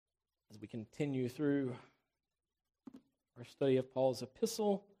we continue through our study of Paul's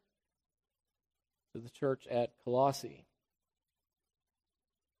epistle to the church at Colossae.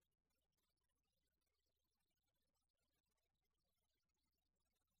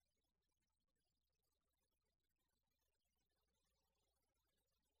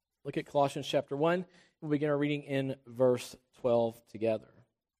 Look at Colossians chapter 1. We'll begin our reading in verse 12 together.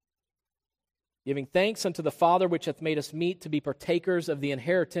 Giving thanks unto the Father which hath made us meet to be partakers of the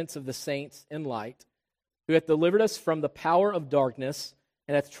inheritance of the saints in light, who hath delivered us from the power of darkness,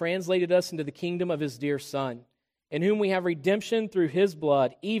 and hath translated us into the kingdom of His dear Son, in whom we have redemption through His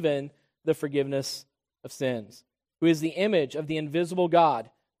blood, even the forgiveness of sins, who is the image of the invisible God,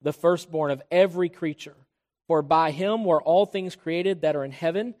 the firstborn of every creature. For by Him were all things created that are in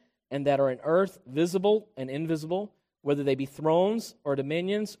heaven and that are in earth, visible and invisible, whether they be thrones or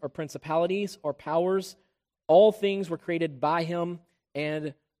dominions or principalities or powers. All things were created by Him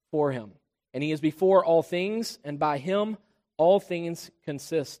and for Him. And He is before all things, and by Him all things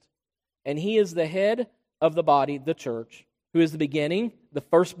consist. And He is the head of the body, the church, who is the beginning, the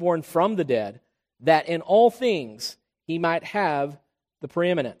firstborn from the dead, that in all things He might have the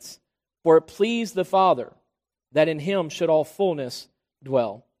preeminence. For it pleased the Father that in Him should all fullness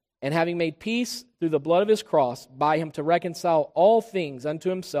dwell. And having made peace through the blood of His cross, by Him to reconcile all things unto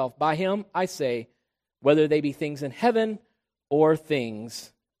Himself, by Him, I say, whether they be things in heaven or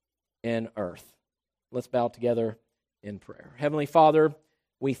things in earth. Let's bow together in prayer. Heavenly Father,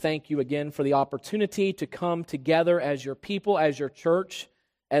 we thank You again for the opportunity to come together as Your people, as Your church,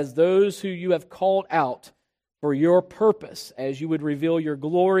 as those who You have called out for Your purpose, as You would reveal Your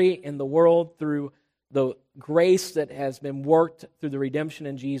glory in the world through the grace that has been worked through the redemption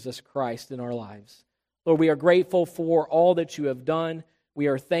in Jesus Christ in our lives. Lord, we are grateful for all that You have done. We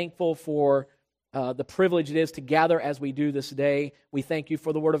are thankful for the privilege it is to gather as we do this day. We thank You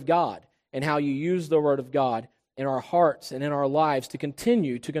for the Word of God and how You use the Word of God in our hearts and in our lives to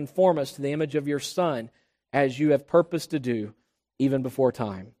continue to conform us to the image of Your Son as You have purposed to do even before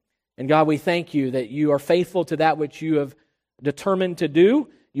time. And God, we thank You that You are faithful to that which You have determined to do.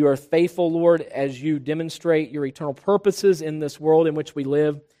 You are faithful, Lord, as You demonstrate Your eternal purposes in this world in which we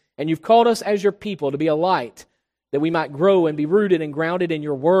live. And You've called us as Your people to be a light, that we might grow and be rooted and grounded in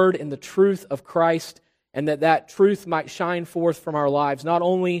Your Word, in the truth of Christ, and that truth might shine forth from our lives, not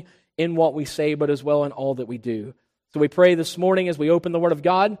only in what we say, but as well in all that we do. So we pray this morning as we open the Word of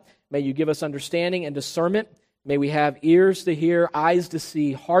God, may You give us understanding and discernment. May we have ears to hear, eyes to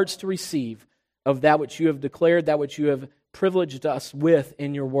see, hearts to receive of that which You have declared, that which You have privileged us with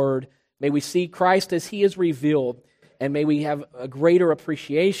in Your Word. May we see Christ as He is revealed, and may we have a greater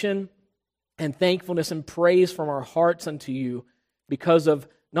appreciation and thankfulness and praise from our hearts unto You because of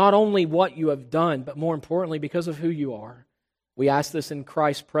not only what You have done, but more importantly, because of who You are. We ask this in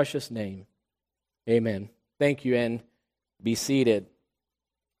Christ's precious name. Amen. Thank you, and be seated.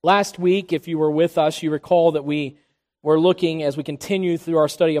 Last week, if you were with us, you recall that we were looking as we continue through our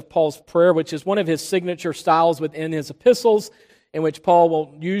study of Paul's prayer, which is one of his signature styles within his epistles, in which Paul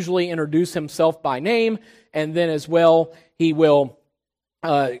will usually introduce himself by name, and then as well he will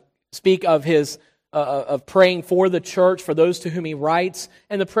speak of his of praying for the church, for those to whom he writes,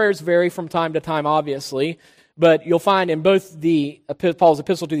 and the prayers vary from time to time, obviously. But you'll find in both Paul's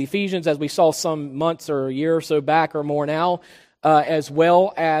epistle to the Ephesians, as we saw some months or a year or so back or more now, as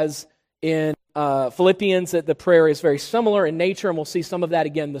well as in Philippians, that the prayer is very similar in nature, and we'll see some of that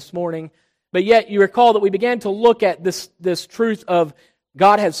again this morning. But yet, you recall that we began to look at this truth of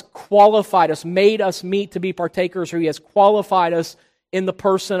God has qualified us, made us meet to be partakers, or He has qualified us in the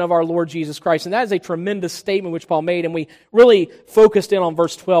person of our Lord Jesus Christ. And that is a tremendous statement which Paul made, and we really focused in on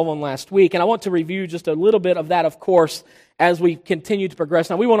verse 12 on last week. And I want to review just a little bit of that, of course, as we continue to progress.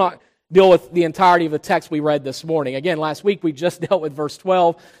 Now, we will not deal with the entirety of the text we read this morning. Again, last week we just dealt with verse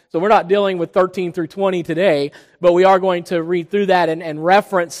 12, so we're not dealing with 13 through 20 today, but we are going to read through that and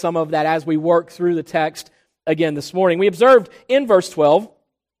reference some of that as we work through the text again this morning. We observed in verse 12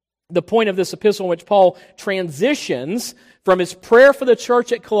 the point of this epistle in which Paul transitions from his prayer for the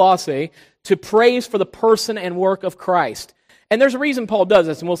church at Colossae to praise for the person and work of Christ. And there's a reason Paul does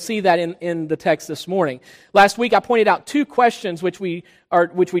this, and we'll see that in the text this morning. Last week I pointed out two questions which we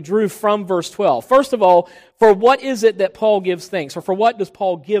drew from verse 12. First of all, for what is it that Paul gives thanks? Or for what does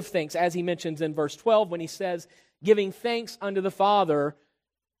Paul give thanks, as he mentions in verse 12 when he says, giving thanks unto the Father,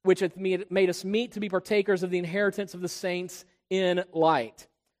 which hath made us meet to be partakers of the inheritance of the saints in light.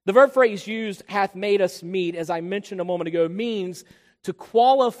 The verb phrase used, hath made us meet, as I mentioned a moment ago, means to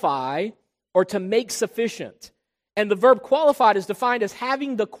qualify or to make sufficient. And the verb qualified is defined as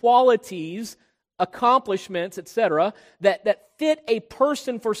having the qualities accomplishments, etc., that fit a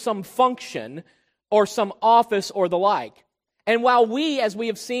person for some function or some office or the like. And while we, as we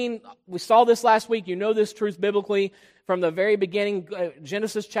have seen, we saw this last week, you know this truth biblically from the very beginning,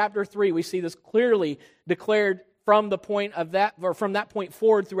 Genesis chapter 3, we see this clearly declared from the point of that, or from that point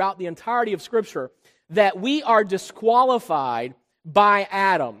forward throughout the entirety of Scripture, that we are disqualified by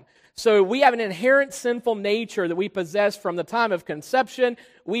Adam. So we have an inherent sinful nature that we possess from the time of conception.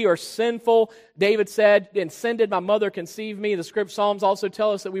 We are sinful. David said, "In sin did my mother conceive me." The script Psalms also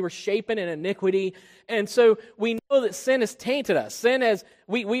tell us that we were shapen in iniquity. And so we know that sin has tainted us. Sin has,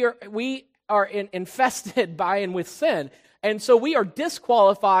 we are infested by and with sin. And so we are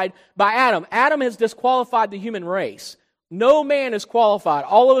disqualified by Adam. Adam has disqualified the human race. No man is qualified.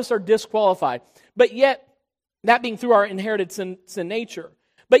 All of us are disqualified. But yet, that being through our inherited sin nature.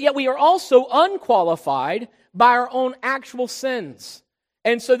 But yet we are also unqualified by our own actual sins.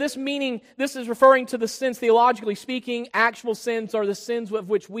 And so this is referring to the sins, theologically speaking, actual sins are the sins of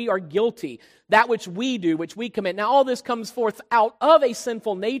which we are guilty, that which we do, which we commit. Now all this comes forth out of a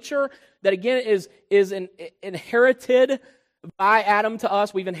sinful nature that again is inherited by Adam to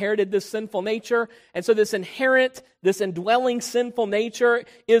us. We've inherited this sinful nature. And so this indwelling sinful nature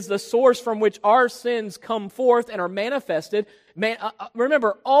is the source from which our sins come forth and are manifested.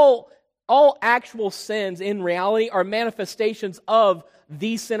 Remember, all actual sins in reality are manifestations of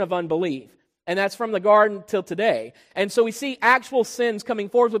the sin of unbelief. And that's from the garden till today. And so we see actual sins coming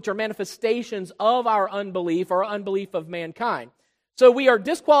forth, which are manifestations of our unbelief or unbelief of mankind. So we are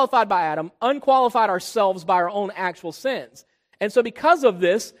disqualified by Adam, unqualified ourselves by our own actual sins. And so because of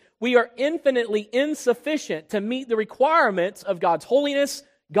this, we are infinitely insufficient to meet the requirements of God's holiness,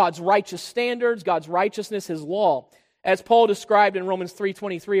 God's righteous standards, God's righteousness, His law. As Paul described in Romans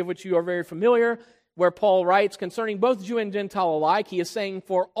 3:23, of which you are very familiar, where Paul writes concerning both Jew and Gentile alike, he is saying,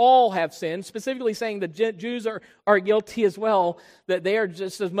 "For all have sinned," specifically saying the Jews are guilty as well, that they are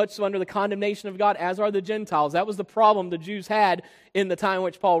just as much under the condemnation of God as are the Gentiles. That was the problem the Jews had in the time in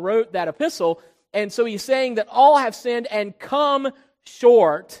which Paul wrote that epistle. And so he's saying that all have sinned and come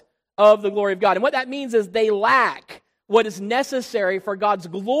short of the glory of God. And what that means is they lack what is necessary for God's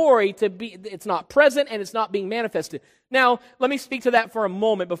glory to be. It's not present and it's not being manifested. Now, let me speak to that for a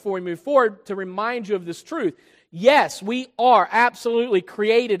moment before we move forward to remind you of this truth. Yes, we are absolutely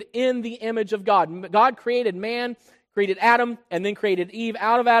created in the image of God. God created man, created Adam, and then created Eve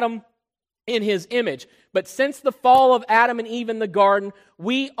out of Adam in His image. But since the fall of Adam and Eve in the garden,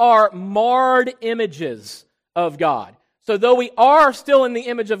 we are marred images of God. So though we are still in the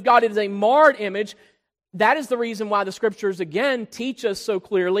image of God, it is a marred image. That is the reason why the Scriptures, again, teach us so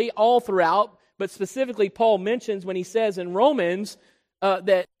clearly all throughout, but specifically Paul mentions when he says in Romans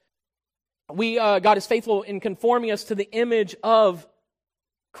that God is faithful in conforming us to the image of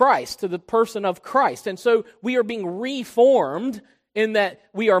Christ, to the person of Christ. And so we are being reformed in that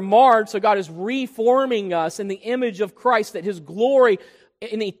we are marred, so God is reforming us in the image of Christ, that His glory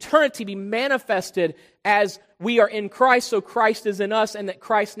in eternity be manifested as we are in Christ, so Christ is in us, and that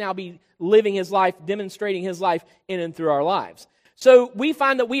Christ now be living His life, demonstrating His life in and through our lives. So we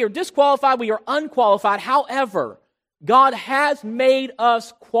find that we are disqualified, we are unqualified. However, God has made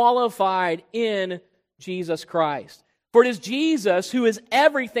us qualified in Jesus Christ. For it is Jesus who is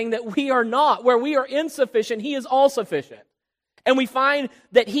everything that we are not. Where we are insufficient, He is all sufficient. And we find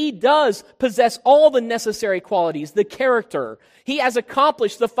that He does possess all the necessary qualities, the character. He has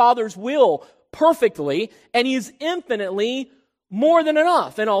accomplished the Father's will perfectly, and He is infinitely more than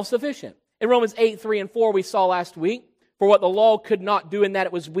enough and all-sufficient. In Romans 8:3-4 we saw last week, for what the law could not do in that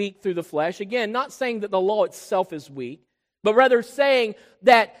it was weak through the flesh. Again, not saying that the law itself is weak, but rather saying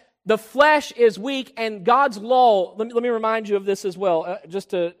that the flesh is weak and God's law, let me remind you of this as well,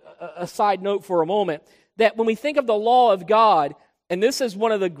 just a side note for a moment, that when we think of the law of God, and this is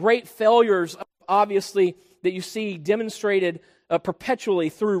one of the great failures, obviously, that you see demonstrated perpetually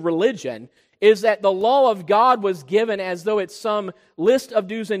through religion, is that the law of God was given as though it's some list of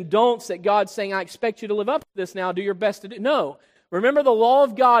do's and don'ts that God's saying, I expect you to live up to this now, do your best to do. No. Remember, the law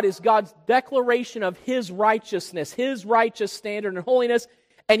of God is God's declaration of His righteousness, His righteous standard and holiness,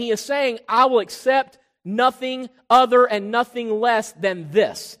 and He is saying, I will accept nothing other and nothing less than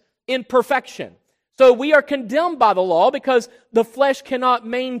this, in perfection. So we are condemned by the law because the flesh cannot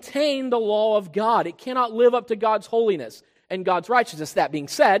maintain the law of God. It cannot live up to God's holiness and God's righteousness. That being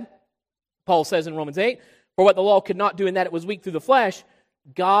said, Paul says in Romans 8, for what the law could not do in that it was weak through the flesh,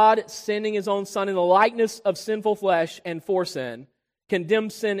 God, sending His own Son in the likeness of sinful flesh and for sin,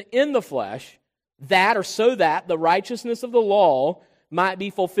 condemned sin in the flesh, that or so that the righteousness of the law might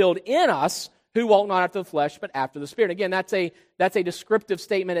be fulfilled in us who walk not after the flesh, but after the Spirit. Again, that's a descriptive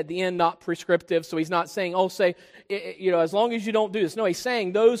statement at the end, not prescriptive. So he's not saying, as long as you don't do this. No, he's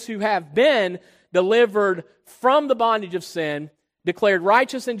saying those who have been delivered from the bondage of sin, declared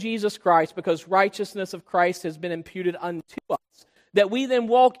righteous in Jesus Christ, because righteousness of Christ has been imputed unto us, that we then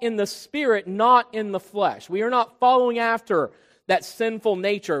walk in the Spirit, not in the flesh. We are not following after that sinful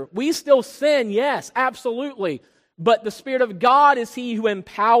nature. We still sin, yes, absolutely, but the Spirit of God is He who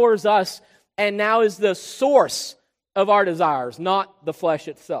empowers us and now is the source of our desires, not the flesh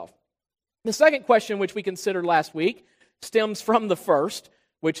itself. The second question, which we considered last week, stems from the first,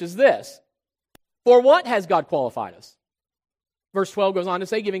 which is this: for what has God qualified us? Verse 12 goes on to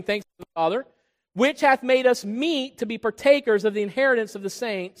say, giving thanks to the Father, which hath made us meet to be partakers of the inheritance of the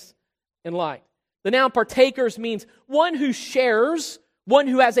saints in light. The noun partakers means one who shares, one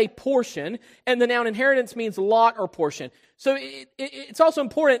who has a portion, and the noun inheritance means lot or portion. So it's also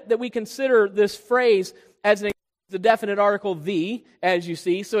important that we consider this phrase as the definite article, the, as you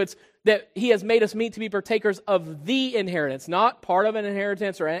see. So it's that He has made us meet to be partakers of the inheritance, not part of an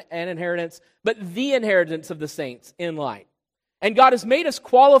inheritance or an inheritance, but the inheritance of the saints in light. And God has made us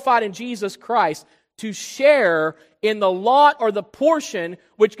qualified in Jesus Christ to share in the lot or the portion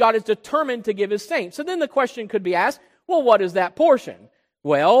which God is determined to give His saints. So then the question could be asked, well, what is that portion?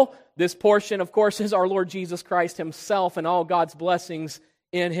 Well, this portion, of course, is our Lord Jesus Christ Himself and all God's blessings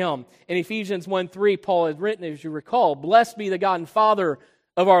in Him. In Ephesians 1:3, Paul had written, as you recall, "Blessed be the God and Father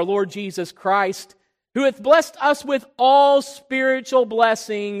of our Lord Jesus Christ, who hath blessed us with all spiritual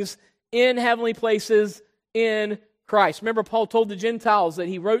blessings in heavenly places in Christ." Remember, Paul told the Gentiles that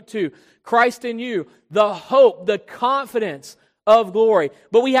he wrote to, Christ in you, the hope, the confidence of glory.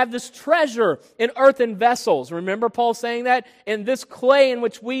 But we have this treasure in earthen vessels. Remember Paul saying that? In this clay in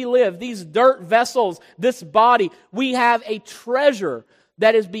which we live, these dirt vessels, this body, we have a treasure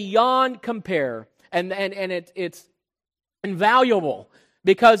that is beyond compare. And it's invaluable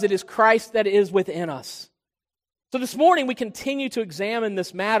because it is Christ that is within us. So this morning we continue to examine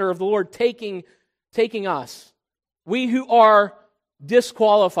this matter of the Lord taking us. We who are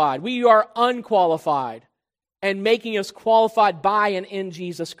disqualified, we who are unqualified, and making us qualified by and in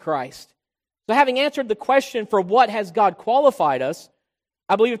Jesus Christ. So having answered the question, for what has God qualified us,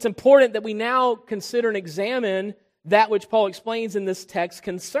 I believe it's important that we now consider and examine that which Paul explains in this text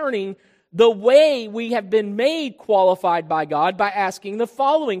concerning the way we have been made qualified by God by asking the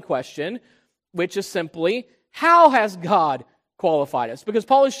following question, which is simply, how has God qualified us? Because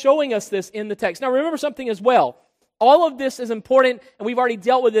Paul is showing us this in the text. Now remember something as well. All of this is important, and we've already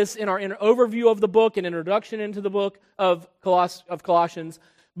dealt with this in our overview of the book and introduction into the book of Colossians.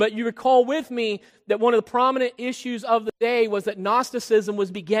 But you recall with me that one of the prominent issues of the day was that Gnosticism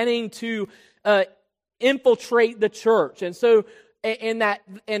was beginning to infiltrate the church. And so in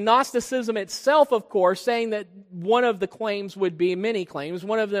Gnosticism itself, of course, saying that one of the claims would be, many claims,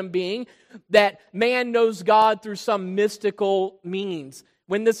 one of them being that man knows God through some mystical means.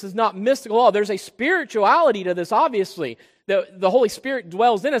 When this is not mystical at all, there's a spirituality to this, obviously. The Holy Spirit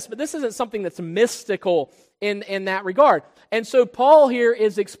dwells in us, but this isn't something that's mystical in that regard. And so Paul here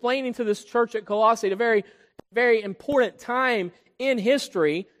is explaining to this church at Colossae at a very, very important time in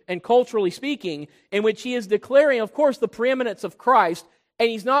history and culturally speaking, in which he is declaring, of course, the preeminence of Christ, and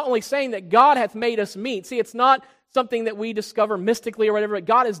he's not only saying that God hath made us meet. See, it's not something that we discover mystically or whatever, but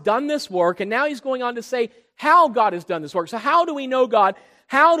God has done this work, and now he's going on to say how God has done this work. So how do we know God?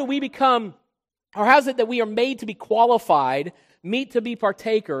 How do we become, or how is it that we are made to be qualified, meet to be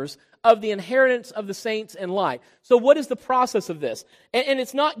partakers of the inheritance of the saints in light? So what is the process of this? And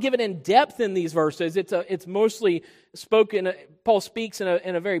it's not given in depth in these verses. It's mostly spoken, Paul speaks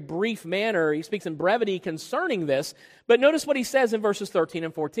in a very brief manner. He speaks in brevity concerning this. But notice what he says in verses 13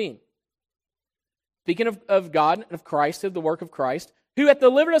 and 14. Speaking of God and of Christ, of the work of Christ, who hath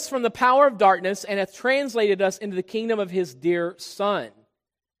delivered us from the power of darkness and hath translated us into the kingdom of his dear Son,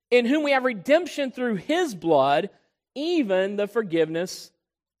 in whom we have redemption through his blood, even the forgiveness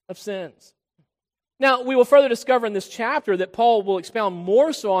of sins. Now, we will further discover in this chapter that Paul will expound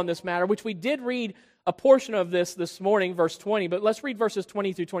more so on this matter, which we did read a portion of this morning, verse 20, but let's read verses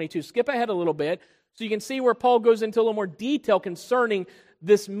 20 through 22. Skip ahead a little bit so you can see where Paul goes into a little more detail concerning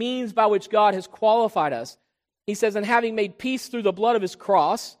this means by which God has qualified us. He says, and having made peace through the blood of his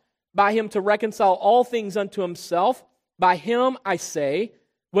cross, by him to reconcile all things unto himself, by him, I say,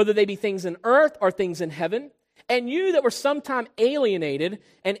 whether they be things in earth or things in heaven, and you that were sometime alienated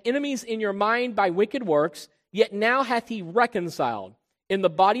and enemies in your mind by wicked works, yet now hath he reconciled in the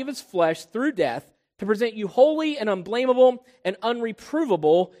body of his flesh through death, to present you holy and unblameable and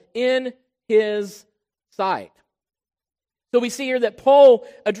unreprovable in his sight. So we see here that Paul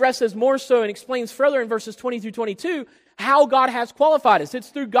addresses more so and explains further in verses 20 through 22 how God has qualified us. It's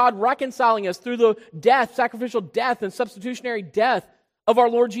through God reconciling us through the death, sacrificial death and substitutionary death of our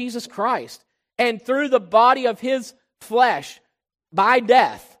Lord Jesus Christ. And through the body of His flesh, by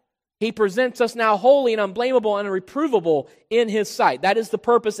death, He presents us now holy and unblameable and irreprovable in His sight. That is the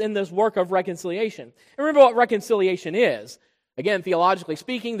purpose in this work of reconciliation. And remember what reconciliation is. Again, theologically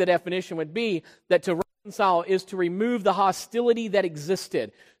speaking, the definition would be that to reconcile is to remove the hostility that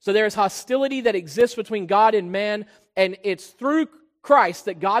existed. So there is hostility that exists between God and man, and it's through Christ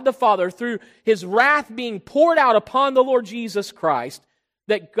that God the Father, through His wrath being poured out upon the Lord Jesus Christ,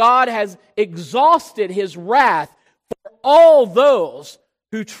 that God has exhausted His wrath for all those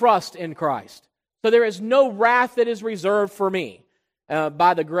who trust in Christ. So there is no wrath that is reserved for me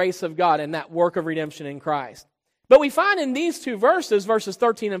by the grace of God and that work of redemption in Christ. But we find in these two verses, verses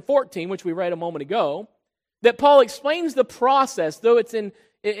 13 and 14, which we read a moment ago, that Paul explains the process, though it's in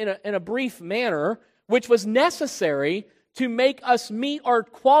a brief manner, which was necessary to make us meet or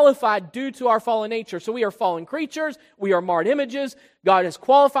qualified due to our fallen nature. So we are fallen creatures, we are marred images, God has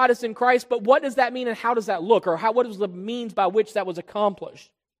qualified us in Christ, but what does that mean and how does that look? Or what is the means by which that was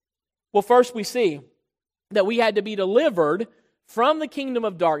accomplished? Well, first we see that we had to be delivered from the kingdom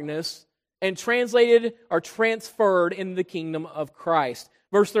of darkness and translated or transferred into the kingdom of Christ.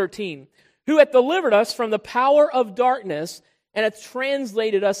 Verse 13, who hath delivered us from the power of darkness and hath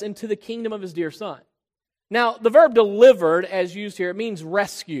translated us into the kingdom of His dear Son. Now, the verb delivered, as used here, it means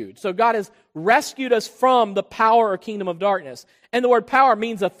rescued. So God has rescued us from the power or kingdom of darkness. And the word power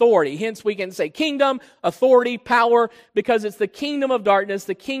means authority. Hence, we can say kingdom, authority, power, because it's the kingdom of darkness,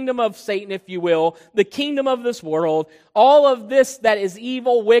 the kingdom of Satan, if you will, the kingdom of this world. All of this that is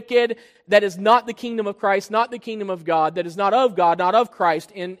evil, wicked, that is not the kingdom of Christ, not the kingdom of God, that is not of God, not of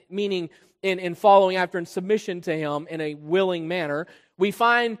Christ, meaning in following after and submission to Him in a willing manner. We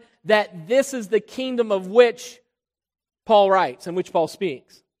find that this is the kingdom of which Paul writes and which Paul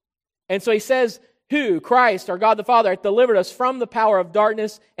speaks. And so he says, who, Christ, our God the Father, hath delivered us from the power of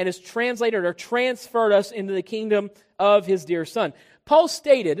darkness and has translated or transferred us into the kingdom of His dear Son. Paul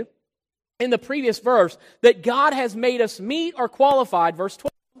stated in the previous verse that God has made us meet or qualified, verse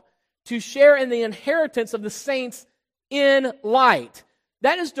 12, to share in the inheritance of the saints in light.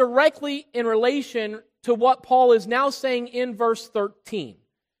 That is directly in relation to what Paul is now saying in verse 13.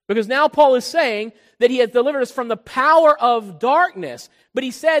 Because now Paul is saying that He has delivered us from the power of darkness. But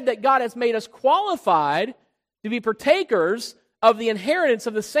he said that God has made us qualified to be partakers of the inheritance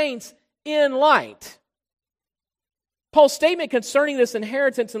of the saints in light. Paul's statement concerning this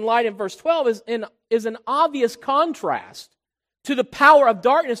inheritance in light in verse 12 is an obvious contrast to the power of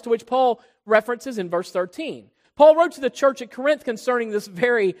darkness to which Paul references in verse 13. Paul wrote to the church at Corinth concerning this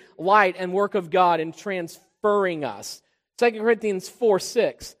very light and work of God in transferring us. 2 Corinthians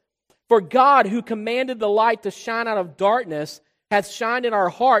 4:6. For God, who commanded the light to shine out of darkness, hath shined in our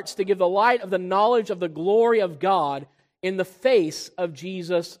hearts to give the light of the knowledge of the glory of God in the face of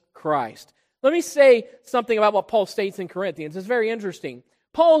Jesus Christ. Let me say something about what Paul states in Corinthians. It's very interesting.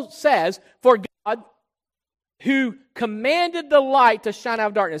 Paul says, for God, who commanded the light to shine out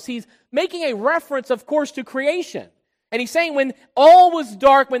of darkness. He's making a reference, of course, to creation. And he's saying when all was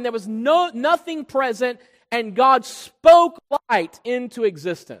dark, when there was nothing present, and God spoke light into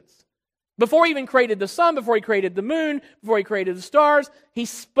existence. Before He even created the sun, before He created the moon, before He created the stars, He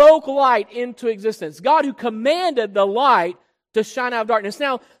spoke light into existence. God who commanded the light to shine out of darkness.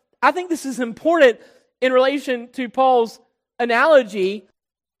 Now, I think this is important in relation to Paul's analogy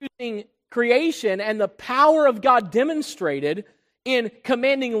using creation and the power of God demonstrated in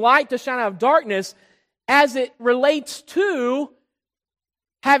commanding light to shine out of darkness as it relates to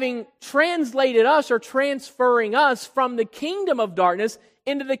having translated us or transferring us from the kingdom of darkness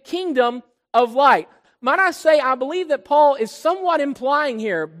into the kingdom of light. Might I say, I believe that Paul is somewhat implying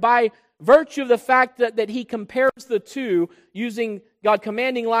here by virtue of the fact that he compares the two, using God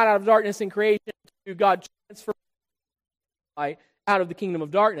commanding light out of darkness in creation to God transferring light out of the kingdom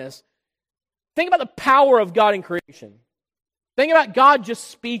of darkness. Think about the power of God in creation. Think about God just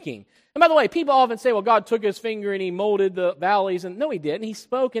speaking. And by the way, people often say, well, God took His finger and He molded the valleys. And no, He didn't. He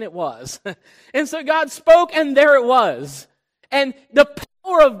spoke and it was. And so God spoke and there it was. And the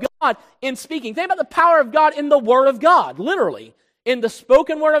power of God in speaking. Think about the power of God in the Word of God, literally. In the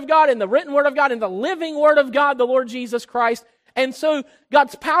spoken Word of God, in the written Word of God, in the living Word of God, the Lord Jesus Christ. And so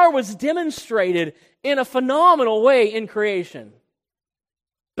God's power was demonstrated in a phenomenal way in creation.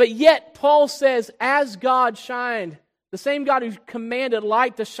 But yet, Paul says, as God shined, the same God who commanded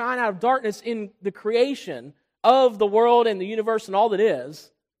light to shine out of darkness in the creation of the world and the universe and all that is,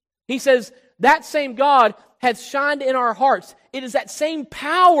 He says, that same God hath shined in our hearts. It is that same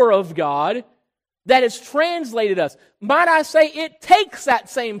power of God that has translated us. Might I say, it takes that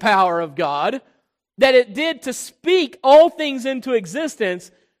same power of God that it did to speak all things into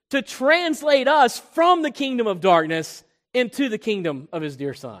existence to translate us from the kingdom of darkness into the kingdom of His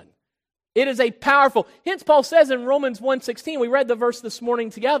dear Son. It is a powerful, hence Paul says in Romans 1:16, we read the verse this morning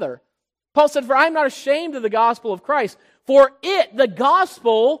together. Paul said, "For I am not ashamed of the gospel of Christ, for it," the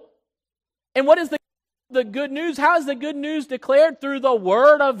gospel, and what is the good news? How is the good news declared? Through the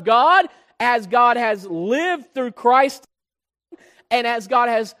Word of God, as God has lived through Christ, and as God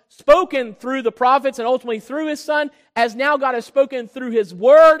has spoken through the prophets and ultimately through His Son, as now God has spoken through His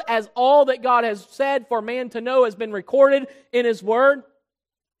Word, as all that God has said for man to know has been recorded in His Word.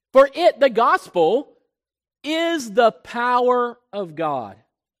 For it, the gospel, is the power of God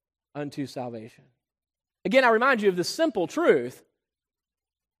unto salvation. Again, I remind you of the simple truth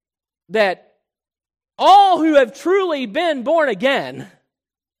that all who have truly been born again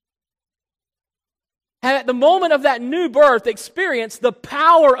have at the moment of that new birth experienced the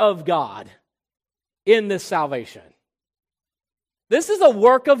power of God in this salvation. This is a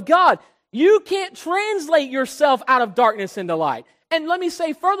work of God. You can't translate yourself out of darkness into light. And let me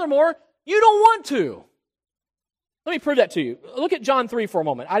say furthermore, you don't want to. Let me prove that to you. Look at John 3 for a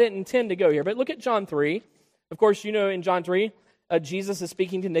moment. I didn't intend to go here, but look at John 3. Of course, you know in John 3, Jesus is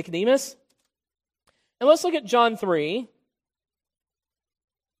speaking to Nicodemus. And let's look at John 3.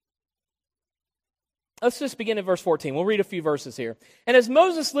 Let's just begin at verse 14. We'll read a few verses here. "And as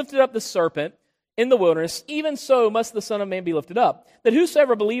Moses lifted up the serpent in the wilderness, even so must the Son of Man be lifted up, that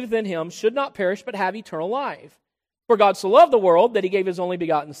whosoever believeth in Him should not perish, but have eternal life. For God so loved the world that He gave His only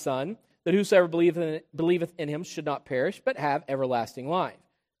begotten Son, that whosoever believeth in Him should not perish, but have everlasting life.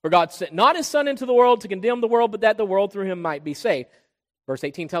 For God sent not His Son into the world to condemn the world, but that the world through Him might be saved." Verse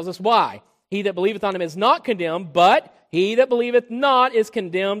 18 tells us why. "He that believeth on Him is not condemned, but he that believeth not is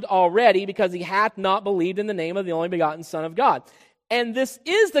condemned already, because he hath not believed in the name of the only begotten Son of God." And this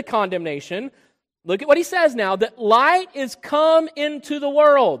is the condemnation. Look at what he says now, that light is come into the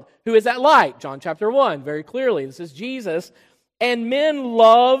world. Who is that light? John chapter 1, very clearly. This is Jesus. "And men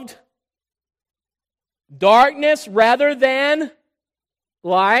loved darkness rather than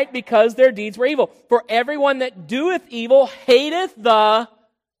light, because their deeds were evil. For everyone that doeth evil hateth the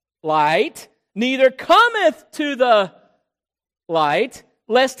light, neither cometh to the light,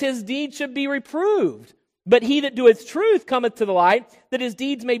 lest his deeds should be reproved. But he that doeth truth cometh to the light, that his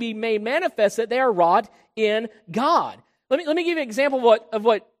deeds may be made manifest, that they are wrought in God." Let me give you an example of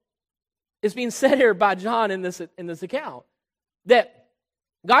what is being said here by John in this account. That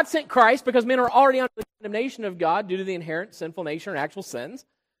God sent Christ because men are already under the condemnation of God due to the inherent sinful nature and actual sins.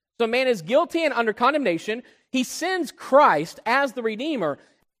 So man is guilty and under condemnation. He sends Christ as the Redeemer.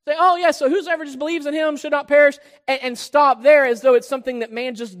 Say, "Oh yeah, so whosoever just believes in Him should not perish," and stop there as though it's something that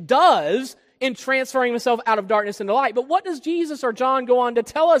man just does in transferring himself out of darkness into light. But what does Jesus or John go on to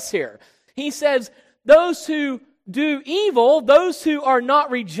tell us here? He says, those who do evil, those who are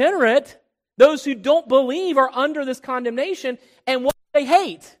not regenerate, those who don't believe are under this condemnation. And what do they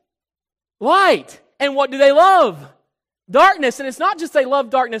hate? Light. And what do they love? Darkness. And it's not just they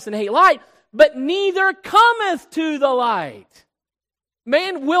love darkness and hate light, but neither cometh to the light.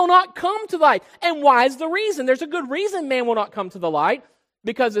 Man will not come to light. And why is the reason? There's a good reason man will not come to the light.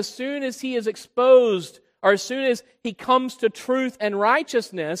 Because as soon as he is exposed, or as soon as he comes to truth and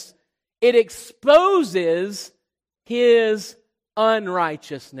righteousness, it exposes his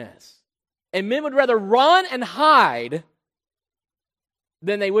unrighteousness. And men would rather run and hide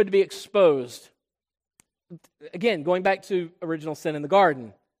than they would be exposed. Again, going back to original sin in the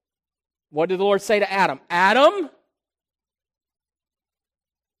garden. What did the Lord say to Adam? "Adam,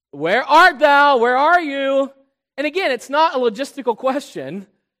 where art thou? Where are you?" And again, it's not a logistical question,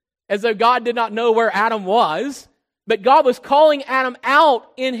 as though God did not know where Adam was, but God was calling Adam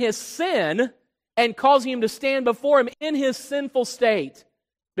out in his sin and causing him to stand before Him in his sinful state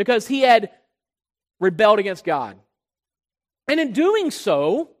because he had rebelled against God. And in doing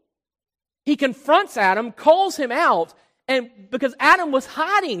so, He confronts Adam, calls him out, and because Adam was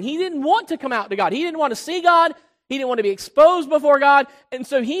hiding, he didn't want to come out to God. He didn't want to see God. He didn't want to be exposed before God, and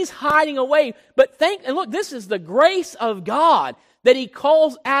so he's hiding away. But look, this is the grace of God that He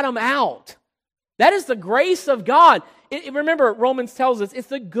calls Adam out. That is the grace of God. Remember, Romans tells us it's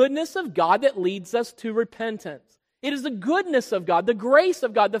the goodness of God that leads us to repentance. It is the goodness of God, the grace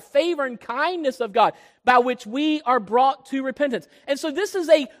of God, the favor and kindness of God by which we are brought to repentance. And so this is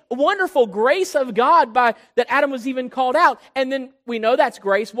a wonderful grace of God that Adam was even called out. And then we know that's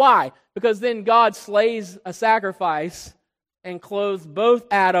grace. Why? Because then God slays a sacrifice and clothes both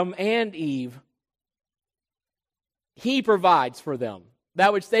Adam and Eve He provides for them,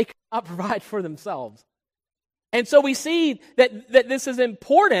 that which they cannot provide for themselves. And so we see that this is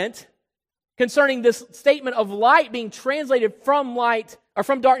important concerning this statement of light being translated from light, or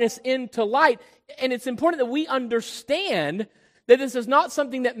from darkness into light. And it's important that we understand that this is not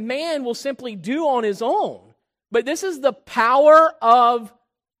something that man will simply do on his own, but this is the power of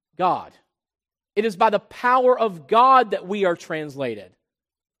God. It is by the power of God that we are translated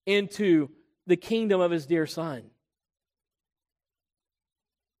into the kingdom of His dear Son.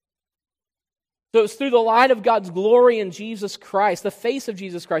 So it's through the light of God's glory in Jesus Christ, the face of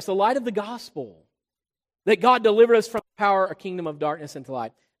Jesus Christ, the light of the gospel, that God delivered us from the power or kingdom of darkness into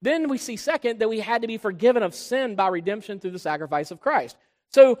light. Then we see, second, that we had to be forgiven of sin by redemption through the sacrifice of Christ.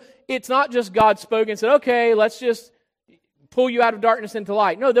 So it's not just God spoke and said, okay, let's just pull you out of darkness into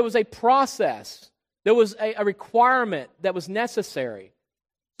light. No, there was a process. There was a requirement that was necessary.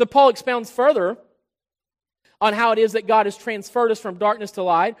 So Paul expounds further on how it is that God has transferred us from darkness to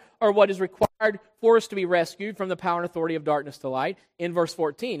light, or what is required for us to be rescued from the power and authority of darkness to light. In verse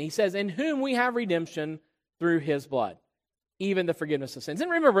 14, he says, in whom we have redemption through His blood, even the forgiveness of sins.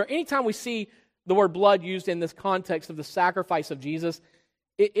 And remember, anytime we see the word blood used in this context of the sacrifice of Jesus,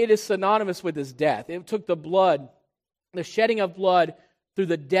 it is synonymous with His death. It took the blood, the shedding of blood through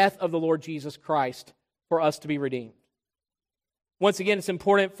the death of the Lord Jesus Christ for us to be redeemed. Once again, it's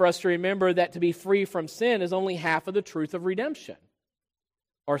important for us to remember that to be free from sin is only half of the truth of redemption,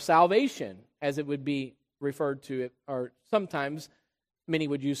 or salvation, as it would be referred to, or sometimes many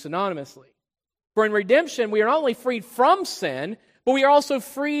would use synonymously. For in redemption, we are not only freed from sin, but we are also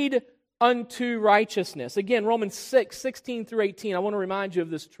freed unto righteousness. Again, Romans 6, 16 through 18. I want to remind you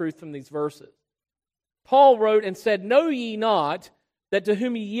of this truth from these verses. Paul wrote and said, know ye not that to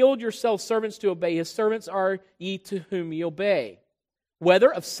whom ye yield yourselves servants to obey, His servants are ye to whom ye obey,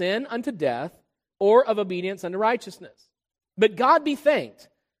 whether of sin unto death, or of obedience unto righteousness. But God be thanked,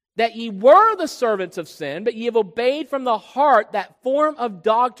 that ye were the servants of sin, but ye have obeyed from the heart that form of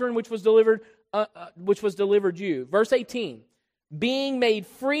doctrine which was delivered you. Verse 18, being made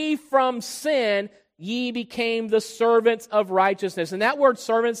free from sin, ye became the servants of righteousness. And that word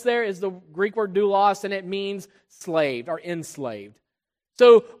servants there is the Greek word doulos, and it means slave or enslaved.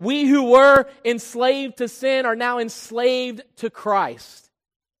 So we who were enslaved to sin are now enslaved to Christ.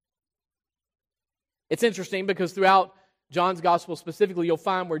 It's interesting because throughout John's Gospel specifically, you'll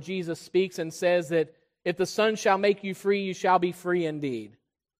find where Jesus speaks and says that if the Son shall make you free, you shall be free indeed.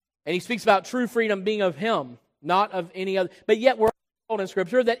 And He speaks about true freedom being of Him, not of any other. But yet we're told in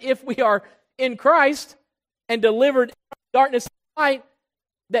Scripture that if we are in Christ and delivered from darkness to light,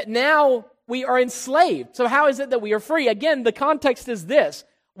 that now we are enslaved. So how is it that we are free? Again, the context is this.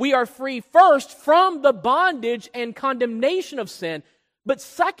 We are free first from the bondage and condemnation of sin. But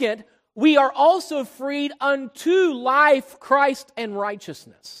second, we are also freed unto life, Christ, and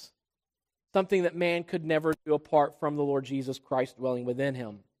righteousness. Something that man could never do apart from the Lord Jesus Christ dwelling within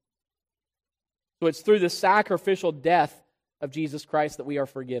him. So it's through the sacrificial death of Jesus Christ that we are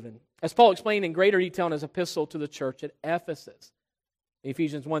forgiven. As Paul explained in greater detail in his epistle to the church at Ephesus.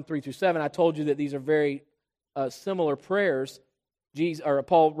 Ephesians 1, 3 through 7, I told you that these are very similar prayers.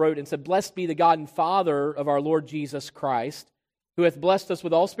 Paul wrote and said, blessed be the God and Father of our Lord Jesus Christ, who hath blessed us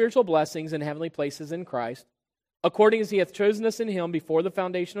with all spiritual blessings in heavenly places in Christ, according as He hath chosen us in Him before the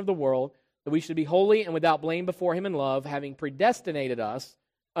foundation of the world, that we should be holy and without blame before Him in love, having predestinated us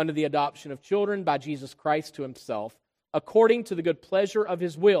unto the adoption of children by Jesus Christ to Himself, according to the good pleasure of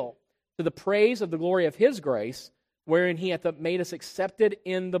His will, to the praise of the glory of His grace, wherein He hath made us accepted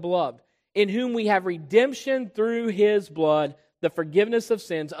in the beloved, in whom we have redemption through His blood, the forgiveness of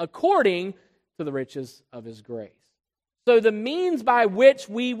sins, according to the riches of His grace. So the means by which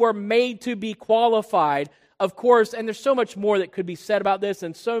we were made to be qualified, of course, and there's so much more that could be said about this,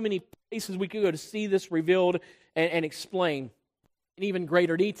 and so many places we could go to see this revealed and explained in even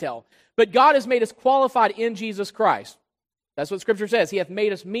greater detail. But God has made us qualified in Jesus Christ. That's what Scripture says. He hath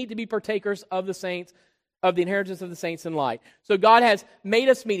made us meet to be partakers of the saints, of the inheritance of the saints in light. So God has made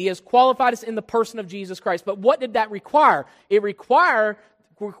us meet. He has qualified us in the person of Jesus Christ. But what did that require? It required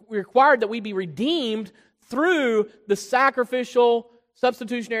that we be redeemed through the sacrificial,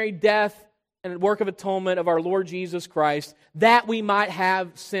 substitutionary death and work of atonement of our Lord Jesus Christ, that we might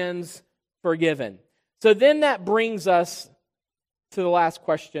have sins forgiven. So then that brings us to the last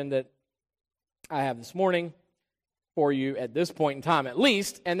question that I have this morning for you at this point in time at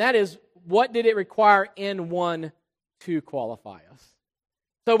least, and that is, what did it require in one to qualify us?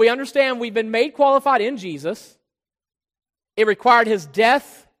 So we understand we've been made qualified in Jesus. It required His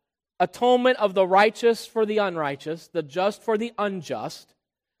death, atonement of the righteous for the unrighteous, the just for the unjust.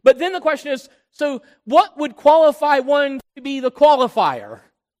 But then the question is, so what would qualify one to be the qualifier?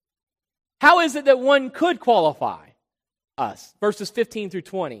 How is it that one could qualify us? Verses 15 through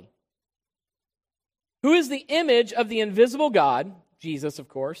 20. Who is the image of the invisible God, Jesus, of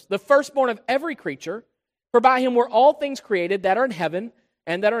course, the firstborn of every creature, for by him were all things created that are in heaven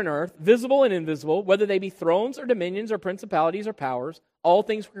and that are in earth, visible and invisible, whether they be thrones or dominions or principalities or powers, all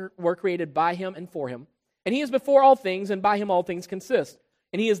things were created by him and for him. And he is before all things, and by him all things consist.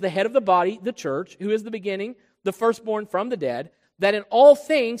 And he is the head of the body, the church, who is the beginning, the firstborn from the dead, that in all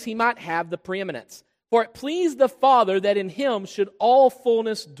things he might have the preeminence. For it pleased the Father that in him should all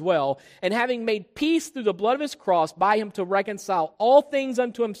fullness dwell, and having made peace through the blood of his cross, by him to reconcile all things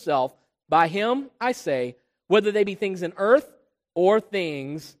unto himself, by him, I say, whether they be things in earth or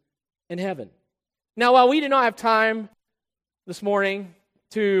things in heaven. Now, while we do not have time this morning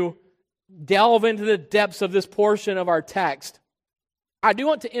to delve into the depths of this portion of our text, I do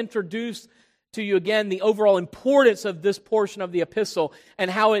want to introduce to you again the overall importance of this portion of the epistle and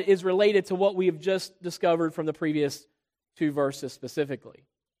how it is related to what we have just discovered from the previous two verses specifically.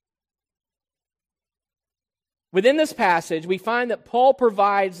 Within this passage, we find that Paul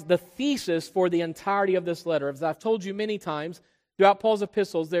provides the thesis for the entirety of this letter. As I've told you many times, throughout Paul's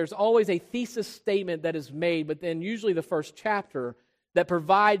epistles, there's always a thesis statement that is made, but then usually the first chapter that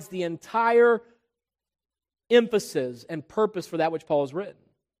provides the entire emphasis and purpose for that which Paul has written.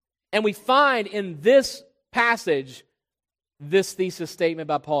 And we find in this passage this thesis statement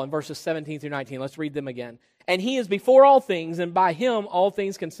by Paul in verses 17 through 19. Let's read them again. And he is before all things, and by him all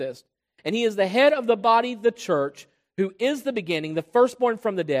things consist. And he is the head of the body, the church, who is the beginning, the firstborn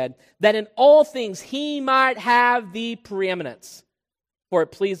from the dead, that in all things he might have the preeminence. For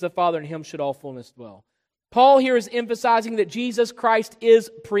it pleased the Father, in him should all fullness dwell. Paul here is emphasizing that Jesus Christ is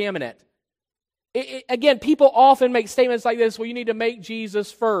preeminent. Again, people often make statements like this, well, you need to make Jesus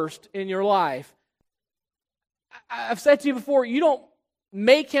first in your life. I've said to you before, you don't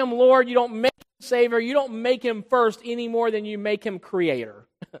make him Lord, you don't make him Savior, you don't make him first any more than you make him Creator.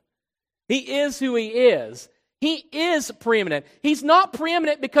 He is who he is. He is preeminent. He's not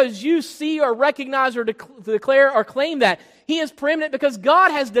preeminent because you see or recognize or declare or claim that. He is preeminent because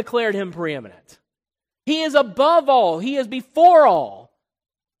God has declared him preeminent. He is above all. He is before all.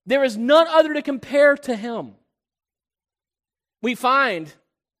 There is none other to compare to him. We find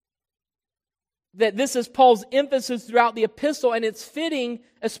that this is Paul's emphasis throughout the epistle, and it's fitting,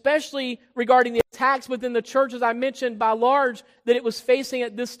 especially regarding the attacks within the church, as I mentioned, by large, that it was facing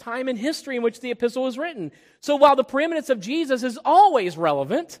at this time in history in which the epistle was written. So while the preeminence of Jesus is always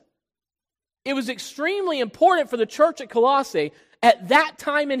relevant, it was extremely important for the church at Colossae at that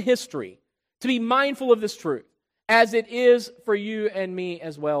time in history to be mindful of this truth, as it is for you and me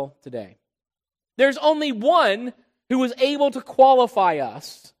as well today. There's only one who was able to qualify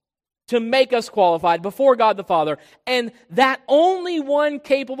us, to make us qualified before God the Father, and that only one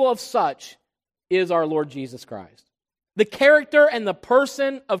capable of such is our Lord Jesus Christ. The character and the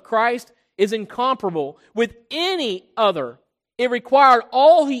person of Christ is incomparable with any other. It required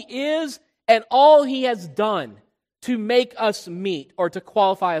all he is and all he has done to make us meet or to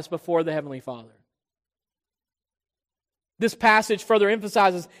qualify us before the Heavenly Father. This passage further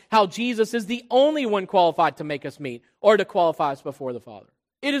emphasizes how Jesus is the only one qualified to make us meet or to qualify us before the Father.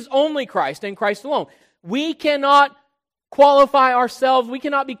 It is only Christ and Christ alone. We cannot qualify ourselves. We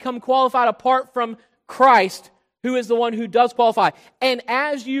cannot become qualified apart from Christ, who is the one who does qualify. And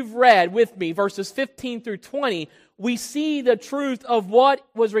as you've read with me, verses 15 through 20, we see the truth of what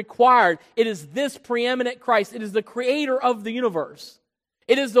was required. It is this preeminent Christ. It is the creator of the universe.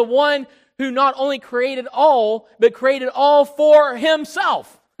 It is the one who not only created all, but created all for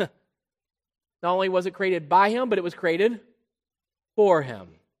himself. Not only was it created by him, but it was created for him.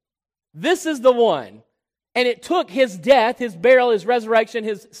 This is the one. And it took his death, his burial, his resurrection,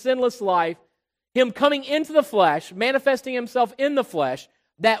 his sinless life, him coming into the flesh, manifesting himself in the flesh,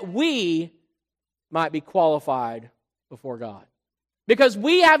 that we might be qualified before God. Because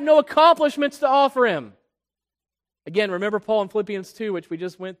we have no accomplishments to offer him. Again, remember Paul in Philippians 2, which we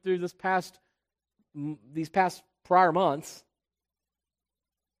just went through these past prior months,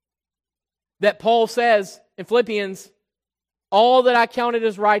 that Paul says in Philippians, all that I counted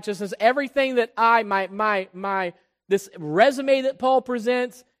as righteousness, everything that this resume that Paul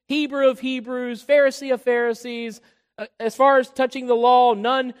presents, Hebrew of Hebrews, Pharisee of Pharisees, as far as touching the law,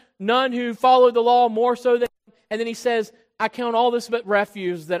 none who followed the law more so than, and then he says, I count all this but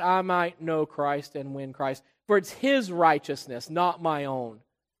refuse that I might know Christ and win Christ. For it's his righteousness, not my own.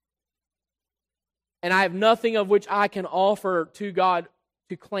 And I have nothing of which I can offer to God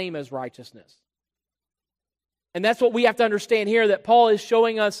to claim as righteousness. And that's what we have to understand here, that Paul is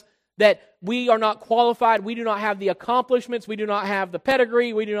showing us that we are not qualified, we do not have the accomplishments, we do not have the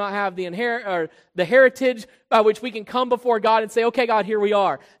pedigree, we do not have the heritage by which we can come before God and say, okay, God, here we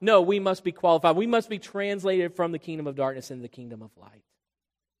are. No, we must be qualified. We must be translated from the kingdom of darkness into the kingdom of light.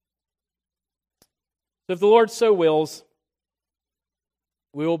 So if the Lord so wills,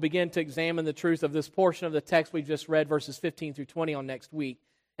 we will begin to examine the truth of this portion of the text we've just read, verses 15 through 20 on next week,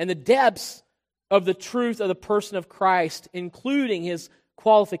 and the depths of the truth of the person of Christ, including His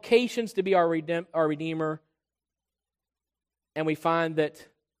qualifications to be our Redeemer. And we find that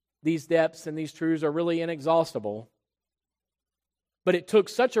these depths and these truths are really inexhaustible. But it took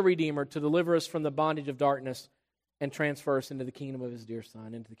such a Redeemer to deliver us from the bondage of darkness and transfer us into the kingdom of His dear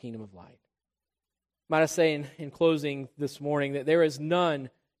Son, into the kingdom of light. Might I say in closing this morning that there is none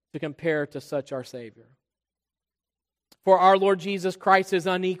to compare to such our Savior. For our Lord Jesus Christ is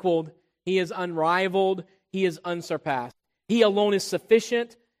unequaled, He is unrivaled, He is unsurpassed. He alone is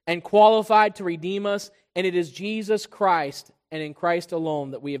sufficient and qualified to redeem us, and it is Jesus Christ and in Christ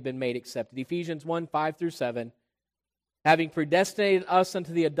alone that we have been made accepted. Ephesians 1, 5 through 7. Having predestinated us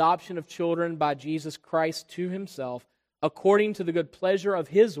unto the adoption of children by Jesus Christ to Himself, according to the good pleasure of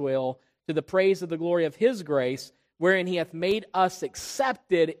His will, to the praise of the glory of His grace, wherein He hath made us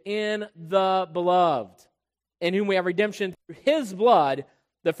accepted in the Beloved, in whom we have redemption through His blood,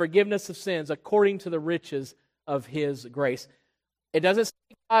 the forgiveness of sins, according to the riches of His grace. It doesn't say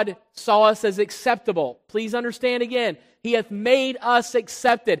God saw us as acceptable. Please understand again, He hath made us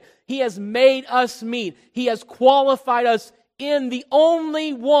accepted. He has made us meet. He has qualified us in the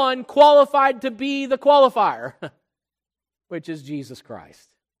only one qualified to be the qualifier, which is Jesus Christ,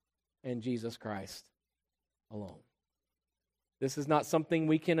 and Jesus Christ alone. This is not something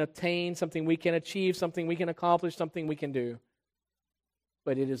we can attain, something we can achieve, something we can accomplish, something we can do.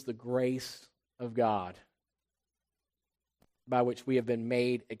 But it is the grace of God by which we have been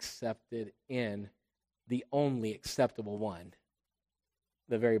made accepted in the only acceptable one,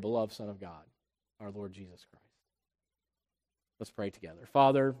 the very beloved Son of God, our Lord Jesus Christ. Let's pray together.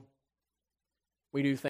 Father, we do thank